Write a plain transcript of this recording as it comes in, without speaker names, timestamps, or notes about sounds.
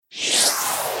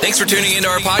Thanks for tuning into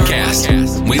our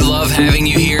podcast. We love having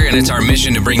you here, and it's our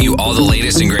mission to bring you all the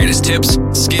latest and greatest tips,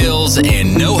 skills,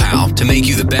 and know-how to make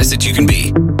you the best that you can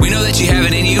be. We know that you have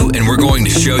it in you, and we're going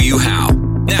to show you how.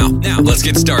 Now, let's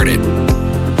get started.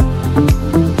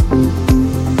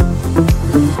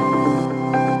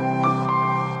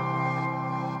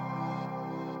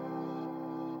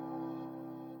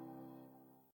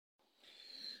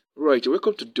 Right,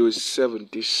 welcome to day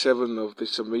 77 of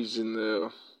this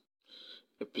amazing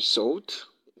episode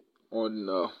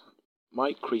on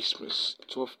my Christmas,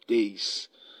 12 days.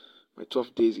 My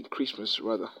 12 days in Christmas,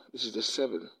 rather. This is the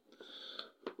 7th.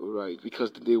 Right,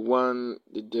 because the day one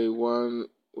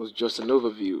was just an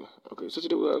overview. Okay, so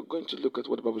today we are going to look at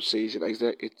what the Bible says in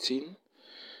Isaiah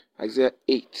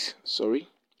 8,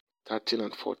 13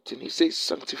 and 14. He says,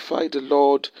 "Sanctify the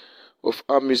Lord of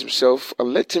armies himself,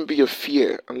 and let him be your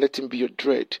fear, and let him be your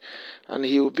dread. And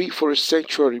he will be for a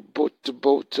sanctuary, but to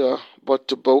both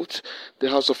the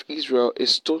house of Israel, a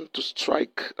stone to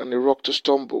strike, and a rock to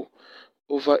stumble,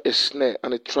 over a snare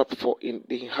and a trap for the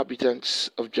inhabitants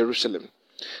of Jerusalem.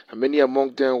 And many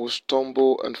among them will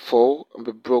stumble and fall, and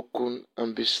be broken,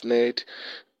 and be snared,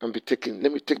 and be taken."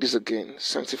 Let me take this again.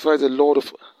 "Sanctify the Lord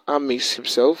of armies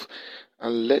himself,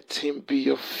 and let him be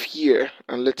your fear,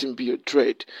 and let him be your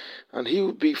dread. And he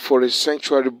will be for a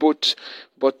sanctuary, but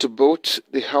to both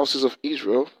the houses of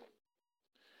Israel,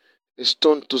 a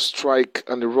stone to strike,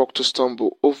 and a rock to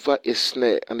stumble, over a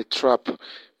snare and a trap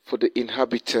for the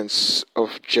inhabitants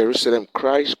of Jerusalem."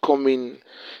 Christ coming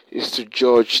is to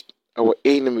judge our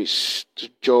enemies, to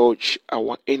judge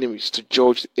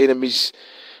the enemies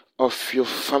of your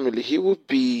family. He will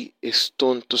be a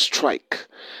stone to strike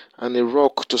and a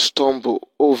rock to stumble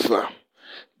over.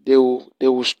 They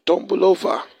will stumble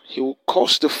over. He will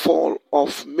cause the fall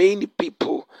of many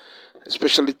people,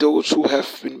 especially those who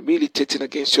have been militating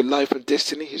against your life and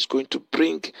destiny. He's going to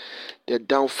bring their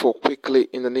downfall quickly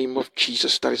in the name of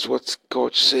Jesus. That is what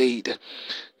God said,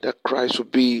 that Christ will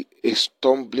be a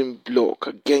stumbling block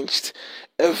against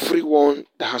everyone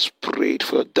that has prayed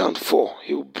for a downfall.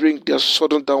 He will bring their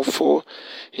sudden downfall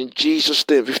in Jesus'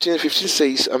 name. 15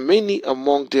 says, "And many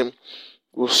among them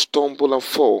will stumble and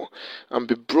fall, and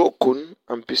be broken,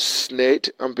 and be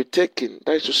snared, and be taken."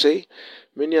 That is to say,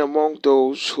 many among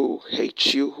those who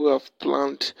hate you, who have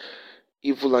planned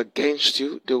evil against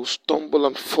you, they will stumble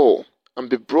and fall, and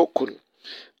be broken,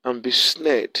 and be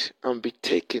snared, and be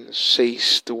taken,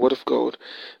 says the word of God.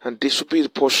 And this will be the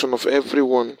portion of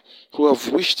everyone who have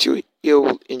wished you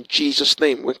ill in Jesus'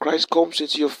 name. When Christ comes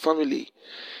into your family,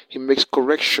 he makes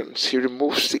corrections. He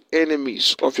removes the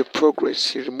enemies of your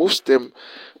progress. He removes them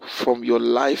from your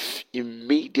life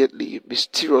immediately,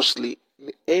 mysteriously,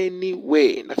 in any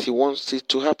way that he wants it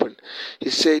to happen. He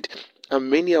said, "And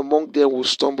many among them will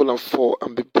stumble and fall,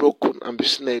 and be broken, and be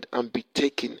snared, and be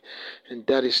taken." And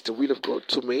that is the will of God.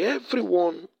 So may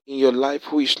everyone in your life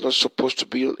who is not supposed to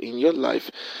be in your life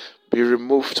be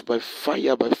removed by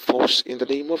fire, by force, in the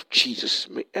name of Jesus.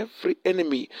 May every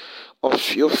enemy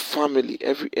of your family,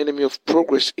 every enemy of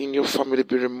progress in your family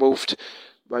be removed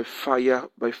by fire,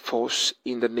 by force,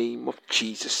 in the name of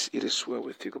Jesus. It is well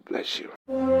with you. God bless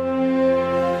you.